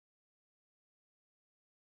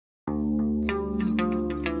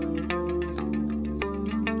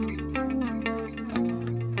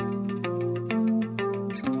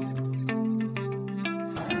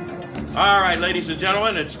All right, ladies and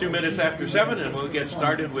gentlemen, it's 2 minutes after 7, and we'll get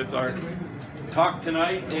started with our talk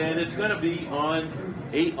tonight, and it's going to be on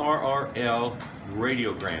ARRL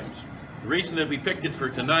radiograms. The reason that we picked it for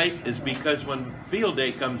tonight is because when field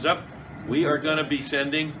day comes up, we are going to be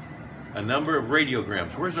sending a number of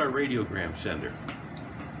radiograms. Where's our radiogram sender?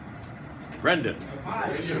 Brendan.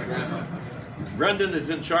 Brendan is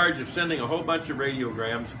in charge of sending a whole bunch of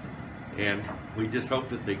radiograms, and we just hope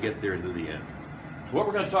that they get there to the end. What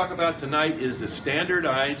we're going to talk about tonight is the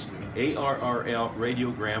standardized ARRL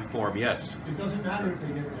radiogram form. Yes? It doesn't matter if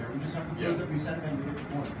they get there. We just have to prove that we sent them to get the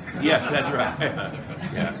point. Yes, that's right.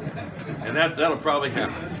 Yeah. And that'll probably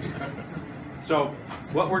happen. So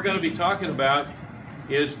what we're going to be talking about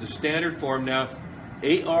is the standard form. Now,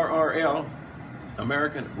 ARRL,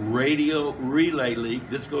 American Radio Relay League,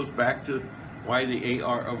 this goes back to why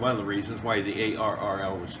one of the reasons why the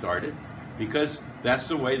ARRL was started, because that's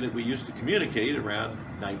the way that we used to communicate around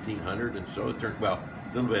 1900, and so it turned, well,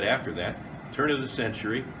 a little bit after that, turn of the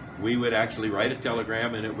century, we would actually write a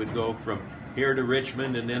telegram and it would go from here to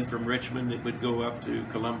Richmond, and then from Richmond it would go up to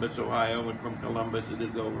Columbus, Ohio, and from Columbus it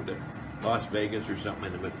would go over to Las Vegas or something,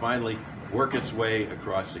 and it would finally work its way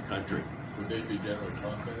across the country. Would they be generally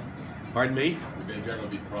crossband? Pardon me? Would they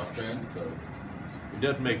generally be crossband? So it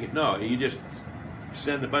doesn't make it, no, you just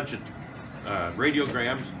send a bunch of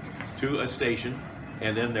radiograms to a station,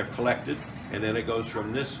 and then they're collected, and then it goes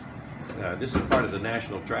from this. This is part of the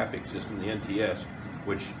National Traffic System, the NTS,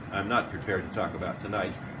 which I'm not prepared to talk about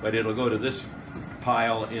tonight, but it'll go to this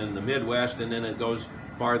pile in the Midwest, and then it goes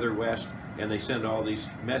farther west, and they send all these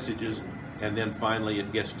messages, and then finally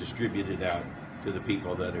it gets distributed out to the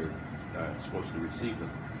people that are supposed to receive them.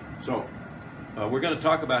 So we're going to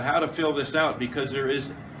talk about how to fill this out, because there is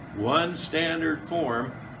one standard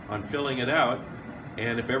form on filling it out,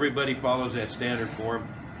 and if everybody follows that standard form,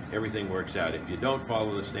 everything works out. If you don't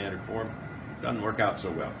follow the standard form, it doesn't work out so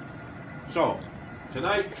well. So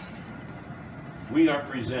tonight we are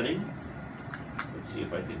presenting, let's see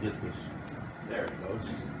if I can get this, there it goes.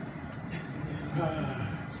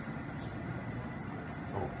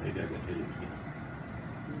 Oh, maybe I can hit it again.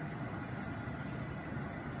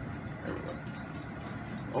 There we go.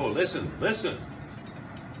 Oh, listen, listen.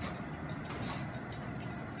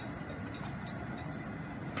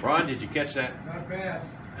 Ron, did you catch that? Not bad.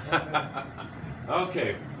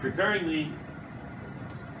 Okay, preparing the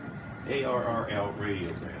ARRL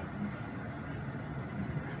radiogram.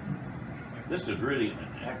 This is really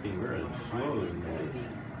acting very slowly.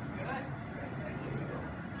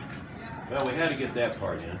 Well, we had to get that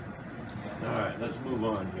part in. All right, let's move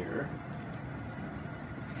on here.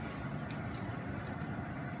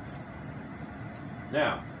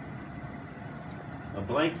 Now, a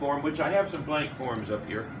blank form, which I have some blank forms up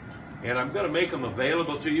here, and I'm going to make them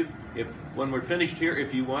available to you. If when we're finished here,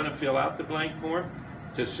 if you want to fill out the blank form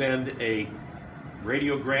to send a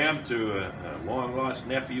radiogram to a long-lost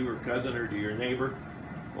nephew or cousin, or to your neighbor,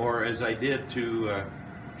 or as I did to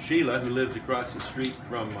Sheila, who lives across the street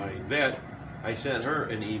from my vet, I sent her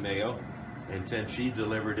an email, and then she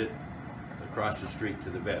delivered it across the street to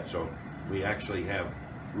the vet. So we actually have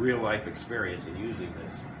real-life experience in using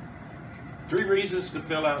this. 3 reasons to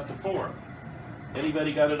fill out the form.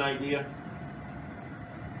 Anybody got an idea?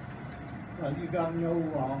 Well, you got to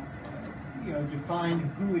know, define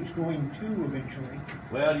who it's going to eventually.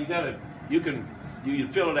 Well, you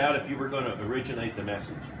fill it out if you were going to originate the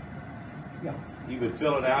message. Yeah. You would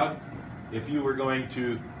fill it out if you were going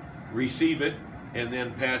to receive it and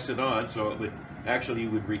then pass it on. So it would actually,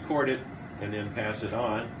 you would record it and then pass it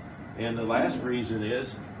on. And the last reason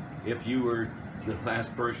is if you were the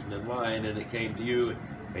last person in line and it came to you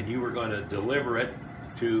and you were going to deliver it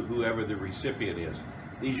to whoever the recipient is.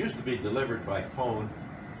 These used to be delivered by phone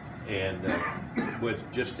and with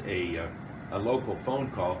just a local phone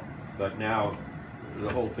call, but now the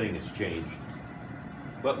whole thing has changed.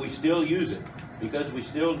 But we still use it because we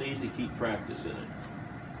still need to keep practice in it.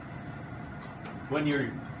 When you're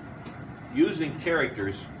using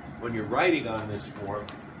characters, when you're writing on this form,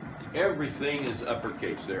 everything is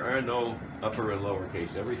uppercase. There are no upper and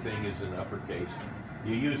lowercase. Everything is in uppercase.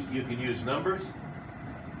 You can use numbers.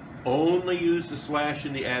 Only use the slash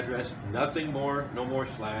in the address. Nothing more. No more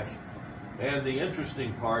slash. And the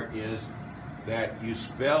interesting part is that you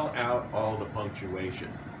spell out all the punctuation,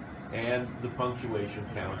 and the punctuation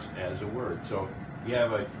counts as a word. So you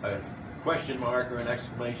have a question mark or an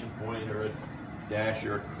exclamation point or a dash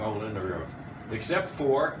or a colon or except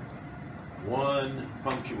for one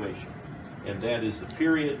punctuation, and that is the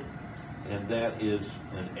period, and that is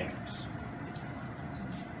an X.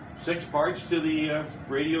 6 parts to the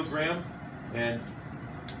radiogram, and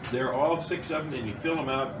they're all 6 of them, and you fill them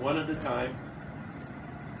out one at a time.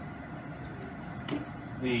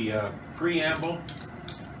 The preamble,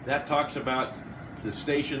 that talks about the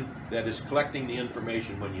station that is collecting the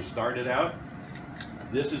information when you start it out.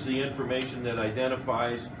 This is the information that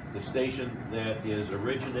identifies the station that is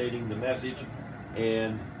originating the message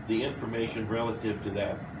and the information relative to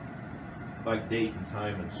that, like date and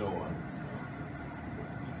time and so on.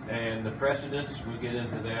 And the precedence, we get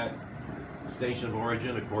into that. Station of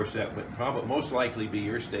origin, of course, that would probably most likely be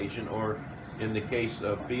your station, or in the case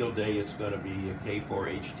of field day, it's going to be a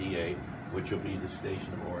K4HTA, which will be the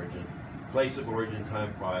station of origin. Place of origin,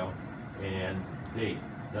 time file, and date.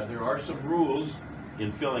 Now there are some rules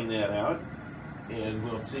in filling that out, and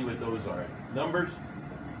we'll see what those are. Numbers,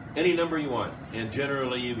 any number you want, and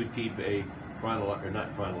generally you would keep a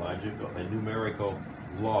not chronological, a numerical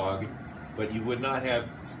log, but you would not have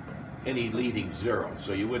any leading zero.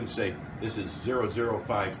 So you wouldn't say this is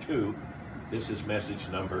 0052, this is message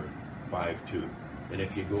number 52. And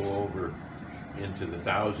if you go over into the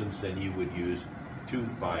thousands, then you would use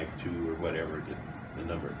 252 or whatever, the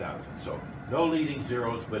number of thousands. So no leading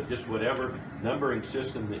zeros, but just whatever numbering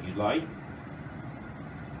system that you like.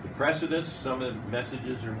 The precedence, some of the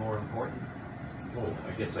messages are more important. Oh,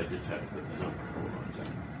 I guess I just had to put the number. Hold on a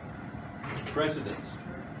second. Precedence.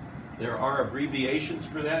 There are abbreviations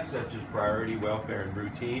for that, such as priority, welfare, and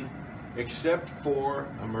routine, except for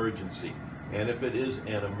emergency. And if it is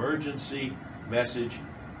an emergency message,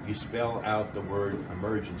 you spell out the word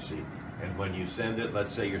emergency. And when you send it,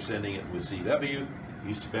 let's say you're sending it with CW,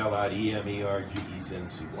 you spell out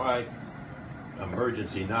EMERGENCY,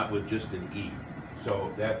 emergency, not with just an E.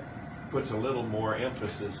 So that puts a little more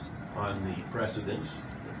emphasis on the precedence.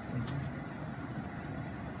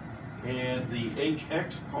 And the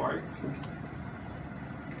HX part,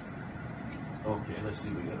 okay, let's see,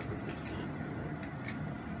 we gotta put this in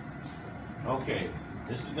here. Okay,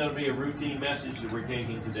 this is gonna be a routine message that we're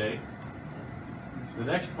taking today. The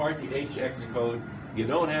next part, the HX code, you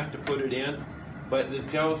don't have to put it in, but it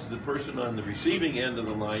tells the person on the receiving end of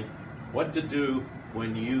the line what to do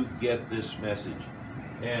when you get this message.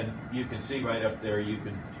 And you can see right up there, you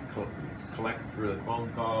can collect for the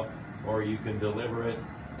phone call, or you can deliver it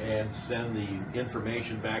and send the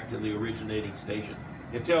information back to the originating station.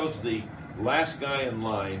 It tells the last guy in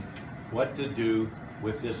line what to do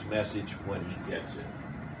with this message when he gets it.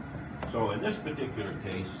 So in this particular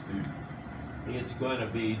case, it's going to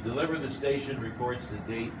be deliver the station, reports the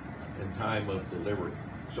date and time of delivery.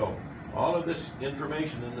 So all of this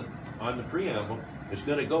information on the preamble is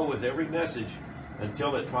going to go with every message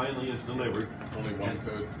until it finally is delivered. Only one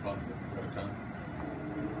code possible at a time?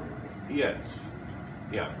 Yes.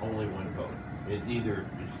 Yeah, only one code. It's either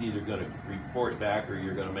going to report back or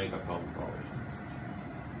you're going to make a phone call.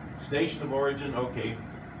 Station of origin, okay,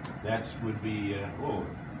 that would be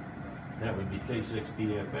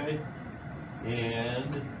K6BFA.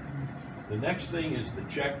 And the next thing is the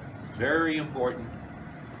check, very important.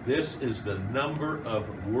 This is the number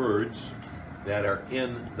of words that are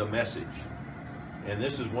in the message. And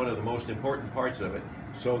this is one of the most important parts of it,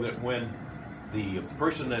 so that when the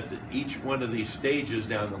person at each one of these stages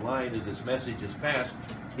down the line, as this message is passed,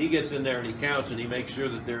 he gets in there and he counts and he makes sure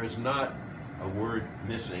that there is not a word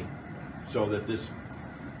missing, so that this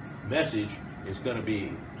message is going to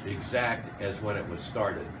be exact as when it was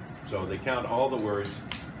started. So they count all the words,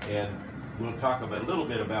 and we'll talk a little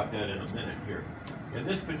bit about that in a minute here. In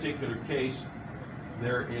this particular case,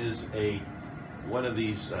 there is one of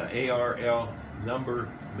these ARRL number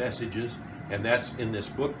messages, and that's in this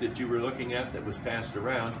book that you were looking at that was passed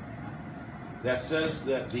around. That says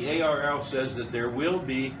that the ARRL says that there will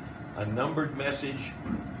be a numbered message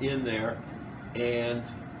in there, and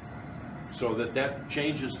so that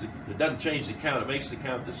changes it doesn't change the count, it makes the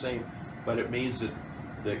count the same, but it means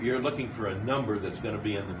that you're looking for a number that's going to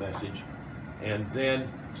be in the message. And then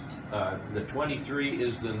the 23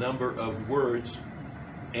 is the number of words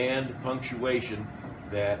and punctuation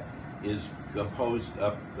that is composed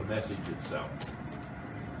up the message itself.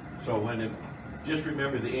 So just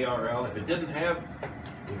remember the ARRL, if it didn't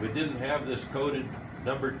have this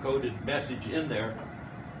numbered coded message in there,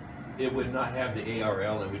 it would not have the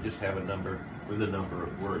ARRL, and we just have a number with a number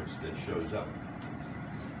of words that shows up.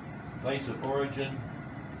 Place of origin,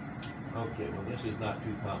 okay, well this is not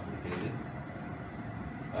too complicated.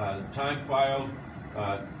 Time filed,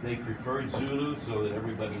 they preferred Zulu so that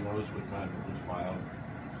everybody knows what time it was filed.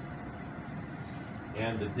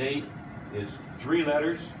 And the date is 3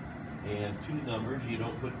 letters and 2 numbers. You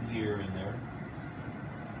don't put the year in there.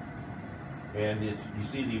 And you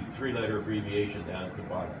see the 3-letter abbreviation down at the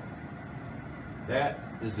bottom. That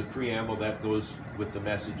is the preamble that goes with the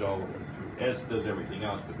message all the way through, as does everything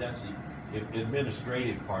else, but that's the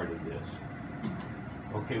administrative part of this.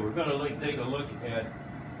 Okay, we're going to take a look at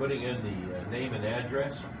putting in the name and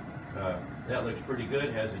address. That looks pretty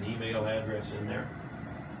good, has an email address in there.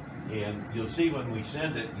 And you'll see when we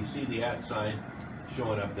send it, you see the @ sign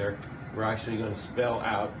showing up there. We're actually going to spell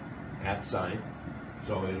out @ sign.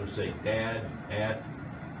 So it'll say dad @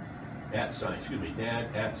 sign, excuse me,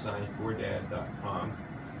 dad @ poordad.com.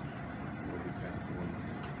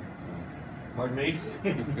 Pardon me?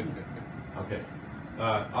 Okay.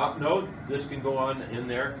 Note, this can go on in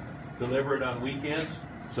there, delivered on weekends.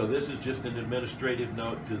 So this is just an administrative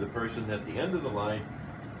note to the person at the end of the line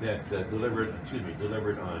that delivered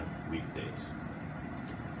on weekdays.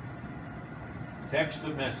 Text a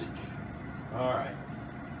message. All right.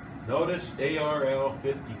 Notice ARRL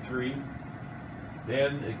 53.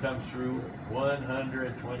 Then it comes through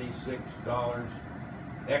 $126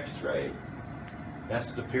 X-ray.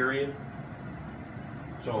 That's the period.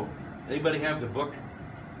 So anybody have the book?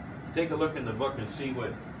 Take a look in the book and see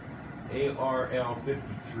what ARRL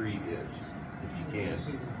 53 is, if you can.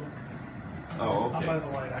 Oh, okay. I'll buy the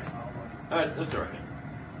light, I can That's all right.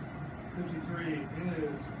 53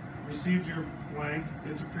 is received your blank,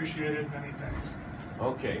 it's appreciated, many thanks.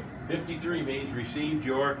 Okay, 53 means received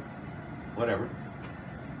your whatever,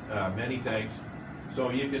 many thanks. So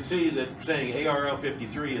you can see that saying ARRL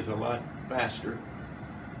 53 is a lot faster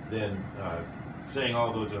than saying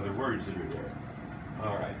all those other words that are there.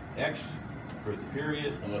 All right, X for the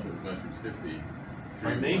period. Unless it was message 50.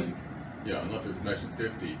 Pardon me? Yeah, unless it was message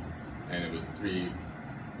 50 and it was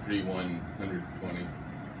 $3,120.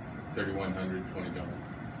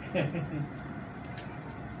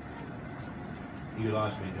 You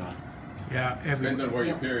lost me, John. Yeah, Depends on where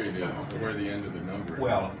your period is, or where the end of the number is.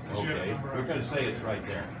 Well, okay, we're going to say it's right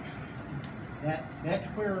there. That's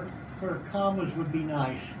where commas would be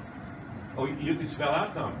nice. Oh, you can spell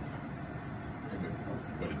out commas.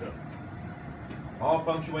 But it doesn't. All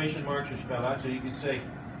punctuation marks are spelled out, so you can say,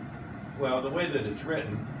 well, the way that it's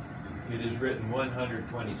written, it is written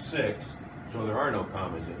 126, so there are no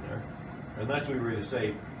commas in there, unless we were to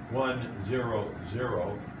say 100,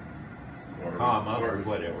 comma, or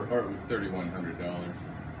whatever. Or it was $3,100.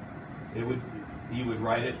 It would, you would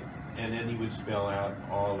write it, and then you would spell out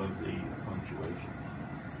all of the punctuation.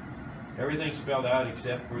 Everything's spelled out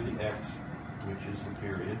except for the X, which is the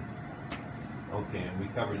period. Okay, and we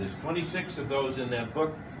covered this. 26 of those in that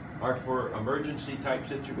book are for emergency type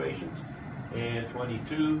situations, and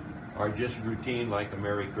 22 are just routine, like a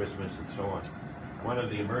Merry Christmas and so on. One of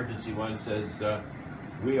the emergency ones says,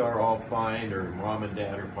 we are all fine, or mom and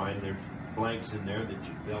dad are fine. There's blanks in there that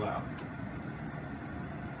you fill out.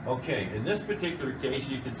 Okay, in this particular case,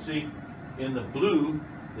 you can see in the blue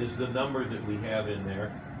is the number that we have in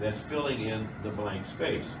there that's filling in the blank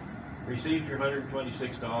space. Received your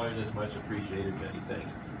 $126, as much appreciated, many thanks.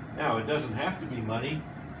 Now, it doesn't have to be money.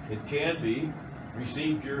 It can be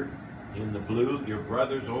received your, in the blue, your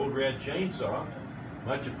brother's old red chainsaw,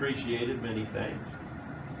 much appreciated, many thanks.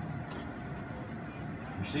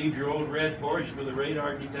 Received your old red Porsche with a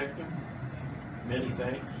radar detector, many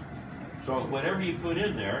thanks. So whatever you put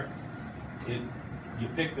in there, you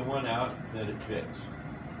pick the one out that it fits.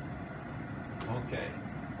 Okay,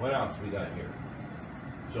 what else we got here?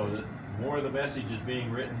 So that more of the message is being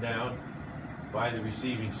written down by the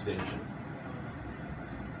receiving station.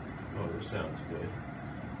 Oh, this sounds good.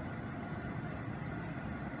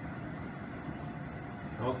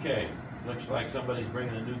 Okay, looks like somebody's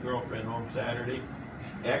bringing a new girlfriend home Saturday.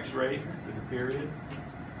 X-ray for the period.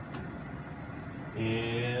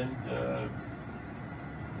 And here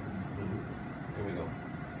we go.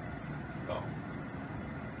 Oh.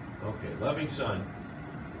 Okay, loving son.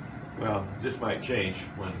 Well, this might change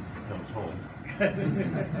when he comes home.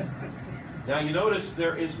 Now you notice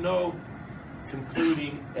there is no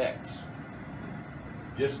concluding X.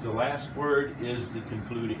 Just the last word is the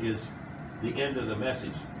end of the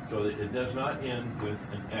message. So that it does not end with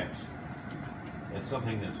an X. That's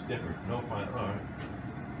something that's different. No final. All right.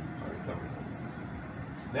 Already covered that.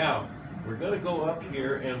 Now, we're going to go up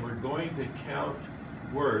here and we're going to count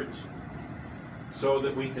words so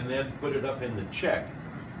that we can then put it up in the check.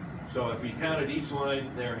 So if you counted each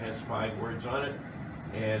line, there has 5 words on it.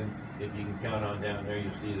 And if you can count on down there,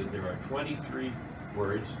 you'll see that there are 23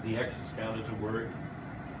 words. The X's count as a word.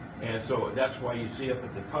 And so that's why you see up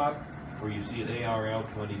at the top where you see an ARRL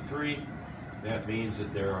 23. That means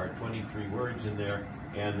that there are 23 words in there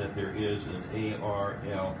and that there is an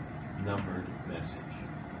ARRL numbered message.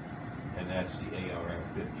 And that's the ARRL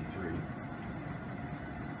 53.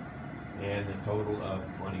 And a total of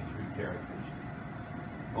 23 characters.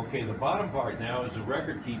 Okay, the bottom part now is the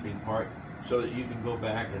record keeping part, so that you can go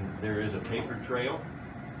back and there is a paper trail.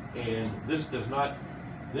 And this does not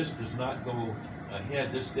go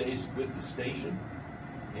ahead. This stays with the station.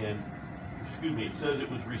 And excuse me, it says it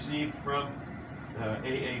was received from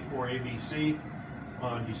AA4ABC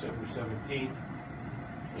on December 17th,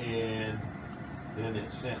 and then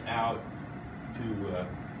it's sent out to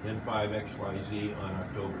N5XYZ on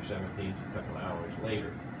October 17th, a couple of hours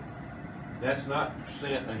later. That's not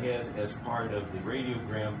sent ahead as part of the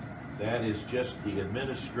radiogram. That is just the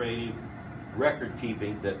administrative record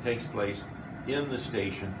keeping that takes place in the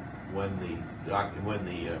station when the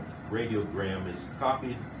radiogram is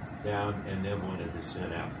copied down and then when it is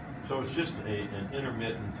sent out. So it's just an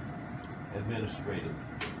intermittent administrative.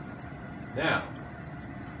 Now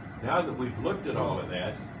that we've looked at all of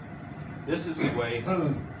that, this is the way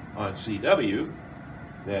on CW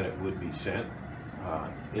that it would be sent.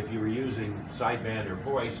 If you were using sideband or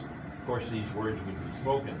voice, of course these words would be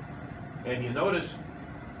spoken. And you notice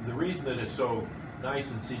the reason that it's so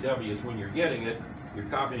nice in CW is when you're getting it, you're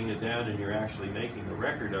copying it down and you're actually making a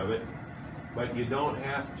record of it, but you don't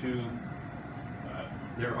have to,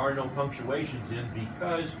 there are no punctuations in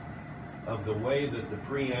because of the way that the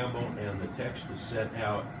preamble and the text is set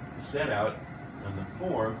out on the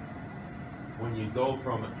form. When you go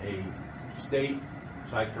from a state,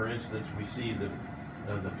 like for instance, we see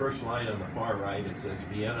on the first line on the far right, it says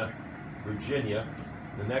Vienna, Virginia.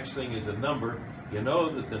 The next thing is a number. You know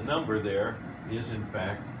that the number there is in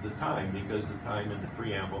fact the time, because the time in the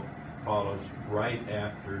preamble follows right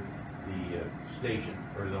after the station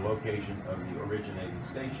or the location of the originating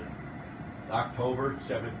station. October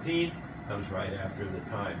 17th comes right after the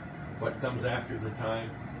time. What comes after the time?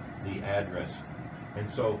 The address. And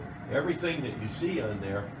so everything that you see on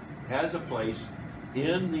there has a place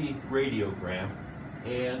in the radiogram,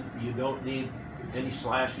 and you don't need any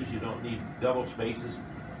slashes, you don't need double spaces.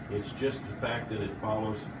 It's just the fact that it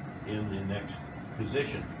follows in the next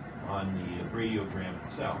position on the radiogram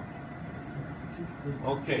itself.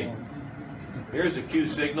 Okay, here's a Q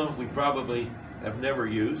signal we probably have never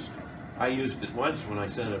used. I used it once when I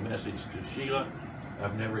sent a message to Sheila.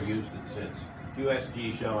 I've never used it since.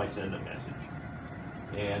 QSG, shall I send a message?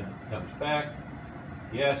 And comes back,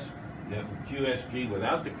 yes, QSG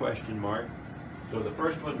without the question mark. So the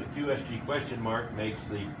first one, the QSG question mark, makes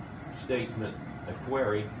the statement a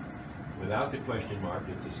query. Without the question mark,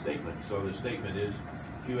 it's a statement. So the statement is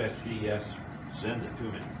QSG, yes, send it to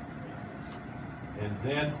me. And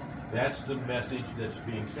then that's the message that's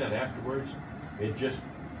being sent. Afterwards, it just,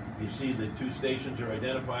 you see the two stations are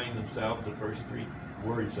identifying themselves, the first three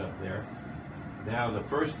words up there. Now the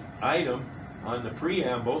first item on the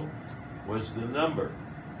preamble was the number.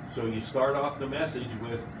 So you start off the message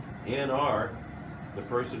with NR. The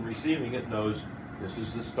person receiving it knows this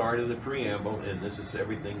is the start of the preamble and this is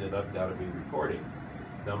everything that I've got to be recording.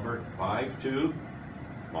 Number 52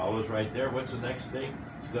 follows right there. What's the next thing?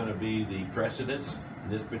 It's going to be the precedence.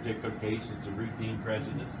 In this particular case, it's a routine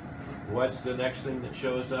precedence. What's the next thing that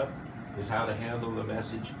shows up? Is how to handle the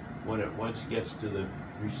message when it once gets to the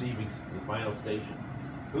receiving, the final station.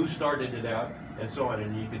 Who started it out, and so on.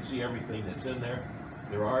 And you can see everything that's in there.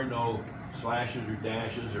 There are no slashes or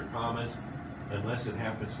dashes or commas unless it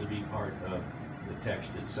happens to be part of the text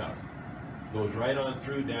itself. Goes right on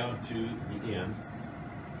through down to the end.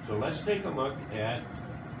 So let's take a look at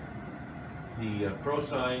the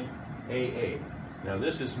ProSign AA. Now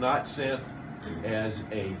this is not sent as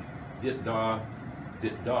a dit-da,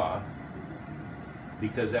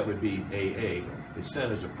 because that would be AA. It's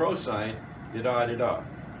sent as a ProSign, dit-da,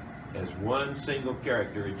 as one single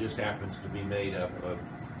character. It just happens to be made up of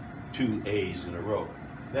two A's in a row.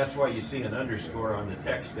 That's why you see an underscore on the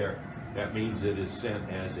text there. That means it is sent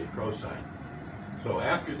as a ProSign. So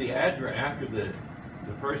after the address, after the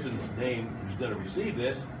person's name who's going to receive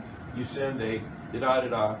this, you send a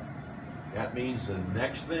da-da-da. That means the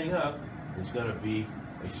next thing up is going to be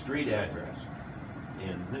a street address.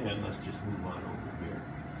 And then let's just move on over here.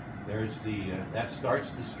 There's the, that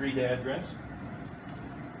starts the street address.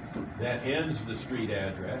 That ends the street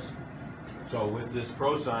address. So with this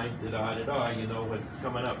ProSign, da-da-da-da, you know what's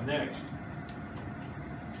coming up next.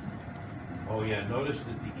 Oh yeah, notice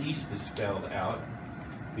that the east is spelled out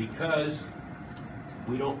because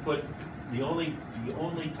we don't put, the only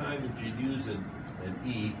time that you'd use an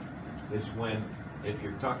E is when, if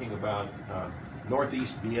you're talking about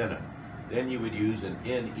Northeast Vienna, then you would use an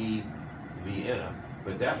NE Vienna,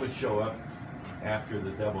 but that would show up after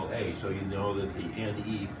the double A, so you know that the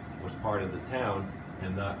NE was part of the town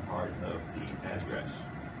and not part of the address.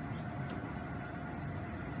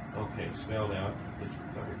 Okay, spelled out, just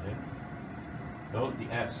covered that. No, the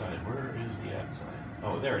 @ sign. Where is the @ sign?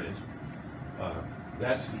 Oh, there it is.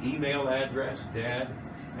 That's the email address, dad,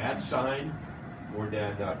 @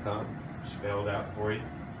 moredad.com, spelled out for you.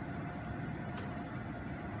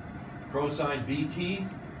 # BT,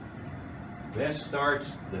 this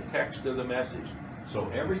starts the text of the message. So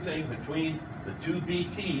everything between the two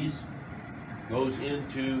BTs goes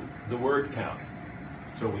into the word count.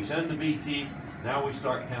 So we send the BT, now we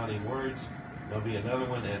start counting words. There'll be another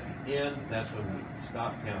one at the end, that's when we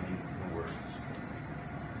stop counting the words.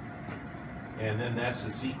 And then that's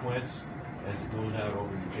the sequence as it goes out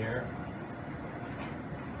over the air.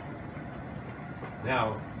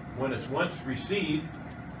 Now, when it's once received,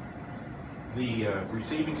 the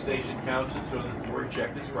receiving station counts it so that the word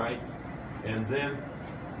check is right, and then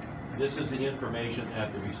this is the information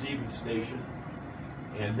at the receiving station,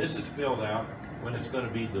 and this is filled out when it's going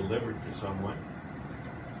to be delivered to someone.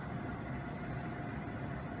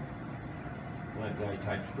 That guy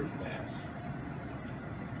types pretty fast.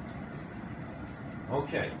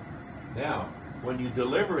 Okay, now when you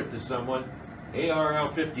deliver it to someone,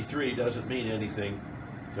 ARRL 53 doesn't mean anything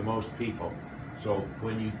to most people. So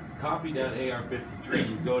when you copy down AR 53,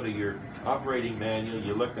 you go to your operating manual,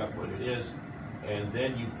 you look up what it is, and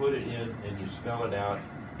then you put it in and you spell it out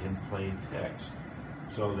in plain text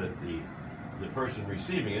so that the person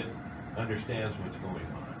receiving it understands what's going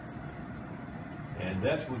on. And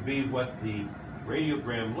that would be what the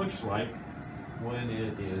radiogram looks like when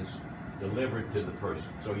it is delivered to the person.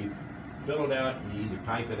 So you fill it out, you either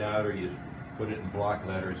type it out or you put it in block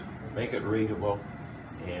letters, make it readable,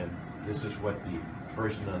 and this is what the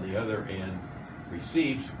person on the other end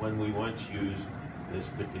receives when we once use this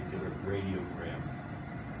particular radiogram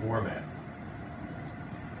format.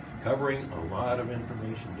 Covering a lot of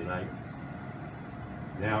information tonight.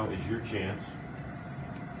 Now is your chance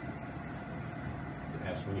to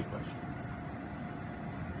ask me a question.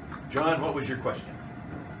 John, what was your question?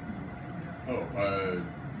 Oh,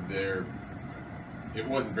 it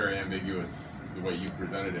wasn't very ambiguous the way you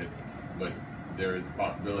presented it, but there is a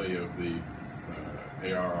possibility of the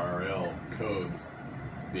ARRL code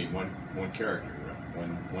being one character,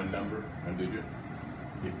 one number, one digit.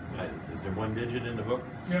 Is there one digit in the book?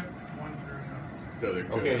 Yep, 1 through 9. So there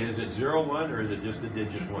could, Okay, is it 01 or is it just a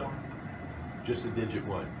digit Just 1? one. Just a digit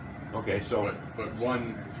 1. Okay, so but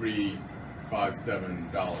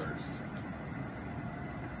 $1,357.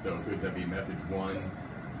 So could that be message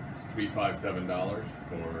 $1,357,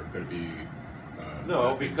 or could it be?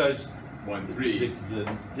 no, message because 13. the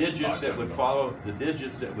digits that would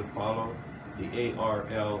 $5,700. follow the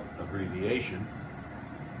ARRL abbreviation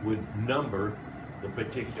would number the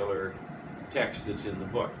particular text that's in the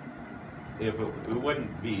book. If it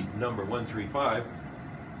wouldn't be number 135,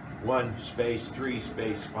 1 space 3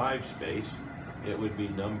 space 5 space, it would be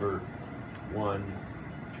number 1,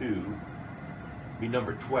 2, be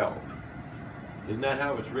number 12. Isn't that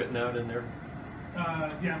how it's written out in there?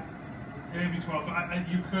 Yeah, maybe 12, but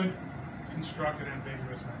you could construct an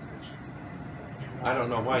ambiguous message. if you I don't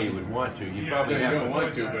know wanted why to. you would want to. You Yeah, probably you have don't to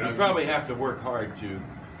want to, but You I'm probably just- have to work hard to Well,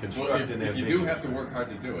 construct an if you ambiguous. do have to work hard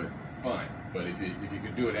to do it, fine. But if you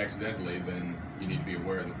could do it accidentally, then you need to be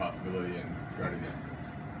aware of the possibility and guard against it.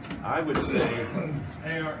 I would say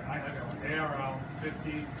ARRL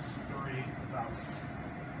 53,000.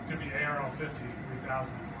 Could be ARRL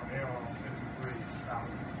 53,000 or ARRL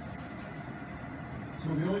 53,000. So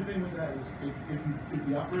the only thing with that is if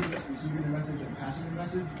the operator that's receiving the message and passing the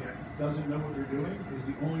message Yeah. doesn't know what they're doing, is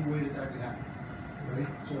the only way that could happen, right?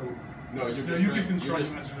 So, No, No, you can construct a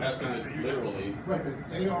message like passing that, it but you- literally. right, but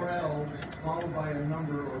ARL followed by a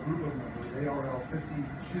number or group of numbers, ARL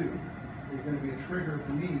 52, is gonna be a trigger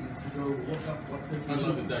for me to go look up what 52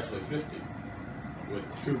 Unless is. it's actually 50, with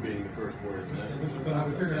 2 being the first word. But I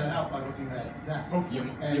would figure that out by looking at that. Hopefully.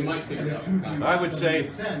 You might figure it out. I would say Doesn't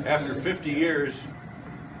make sense, after then- 50 years,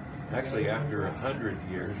 actually after 100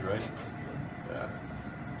 years, right?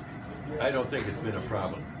 I don't think it's been a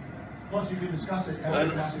problem. Plus, you can discuss it after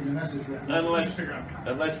passing the message.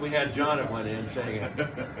 Unless we had John at one end saying,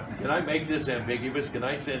 can I make this ambiguous? Can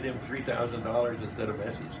I send him $3,000 instead of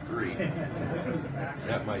message 3?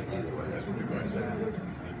 That might be the way.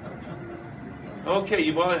 Okay,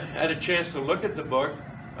 you've all had a chance to look at the book.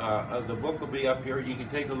 The book will be up here. You can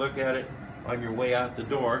take a look at it on your way out the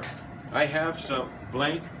door. I have some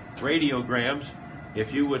blank radiograms.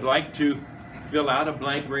 If you would like to fill out a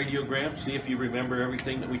blank radiogram, see if you remember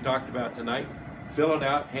everything that we talked about tonight, fill it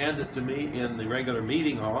out, hand it to me in the regular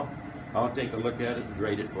meeting hall. I'll take a look at it and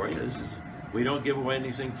grade it for you. We don't give away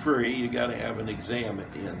anything free. You got to have an exam at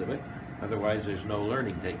the end of it. Otherwise, there's no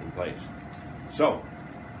learning taking place. So,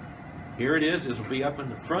 here it is. It'll be up in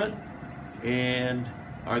the front. And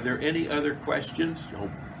are there any other questions? Oh,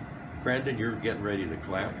 Brandon, you're getting ready to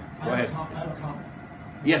clap. Go ahead. I have a comment.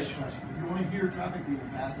 Yes. If you want to hear traffic being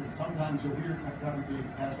passed, and sometimes you'll hear traffic being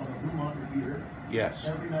passed on a Vermont repeater. Yes.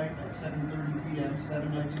 Every night at 7:30 p.m.,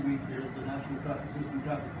 7 nights a week, there's the National Traffic System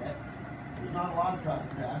traffic pass. There's not a lot of traffic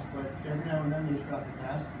passed, but every now and then there's traffic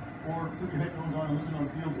passed. Or put your headphones on and listen on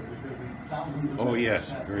field. There's going to be thousands of Oh, messages yes.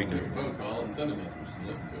 passed. Very good. Phone call and send a message and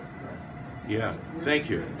listen to it. Yeah, thank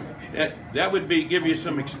you. That would give you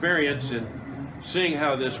some experience in seeing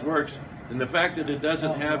how this works, and the fact that it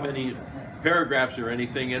doesn't have any paragraphs or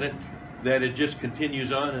anything in it, that it just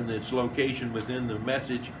continues on in its location within the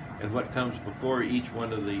message, and what comes before each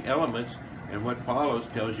one of the elements and what follows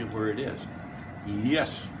tells you where it is.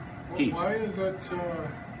 Yes, Keith. Why is that?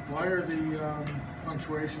 Why are the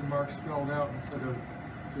punctuation marks spelled out instead of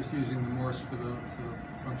just using the Morse for the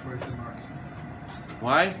punctuation marks?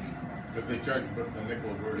 Why? If they charge you a nickel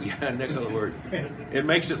a word. Yeah, nickel a word. It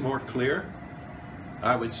makes it more clear,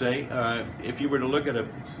 I would say. If you were to look at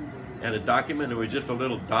a document, there was just a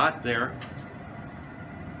little dot there.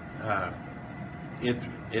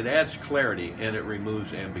 It adds clarity and it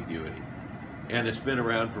removes ambiguity, and it's been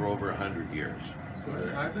around for over 100 years. So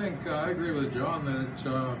I think I agree with John that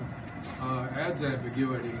it adds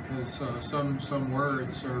ambiguity because some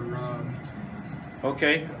words are.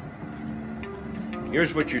 Okay.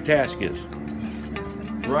 Here's what your task is.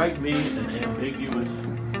 Write me an ambiguous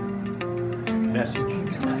message.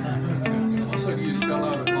 Also, do you spell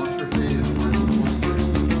out apostrophe?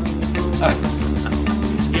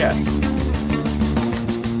 Yes.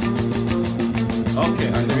 Okay,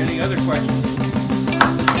 are there any other questions?